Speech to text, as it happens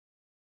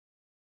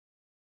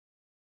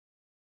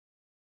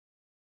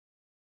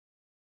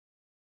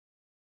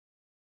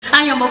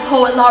I am a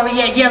poet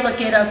laureate, yeah,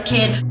 look it up,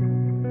 kid.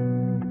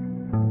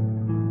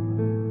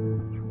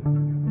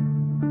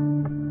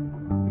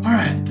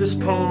 Alright, this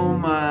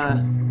poem,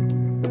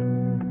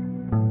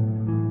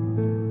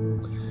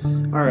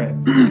 Alright,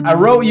 I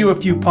wrote you a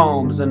few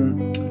poems,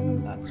 and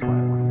that's why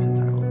I wanted to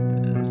title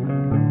it this.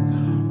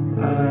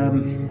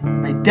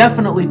 I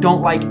definitely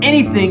don't like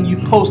anything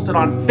you've posted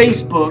on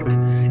Facebook,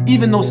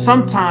 even though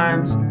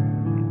sometimes...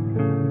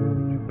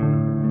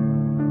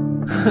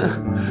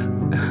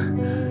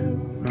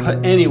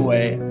 But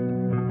anyway,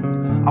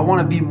 I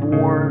want to be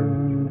more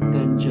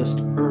than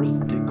just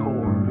earth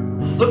decor.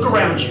 Look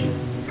around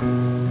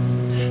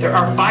you. There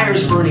are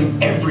fires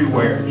burning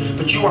everywhere,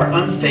 but you are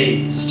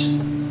unfazed.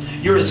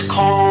 You're as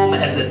calm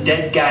as a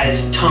dead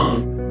guy's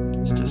tongue.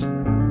 It's just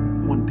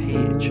one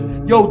page.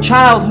 Yo,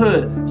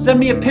 childhood, send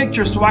me a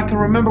picture so I can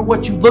remember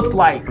what you looked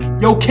like.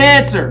 Yo,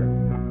 cancer!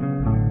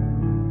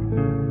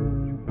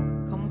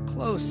 Come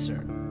closer.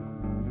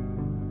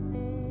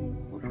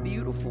 What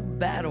beautiful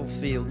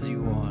battlefields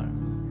you are.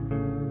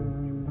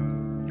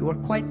 You are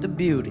quite the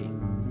beauty.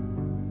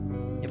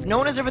 If no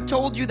one has ever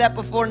told you that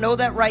before, know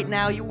that right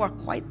now. You are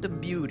quite the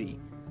beauty.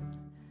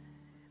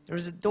 There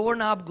is a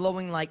doorknob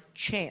glowing like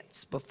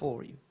chance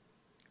before you.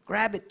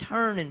 Grab it,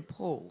 turn and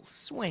pull,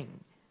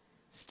 swing.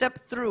 Step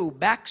through,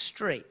 back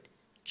straight,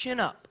 chin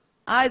up,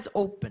 eyes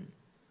open,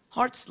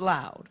 hearts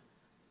loud.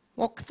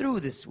 Walk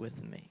through this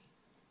with me.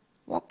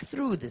 Walk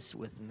through this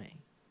with me.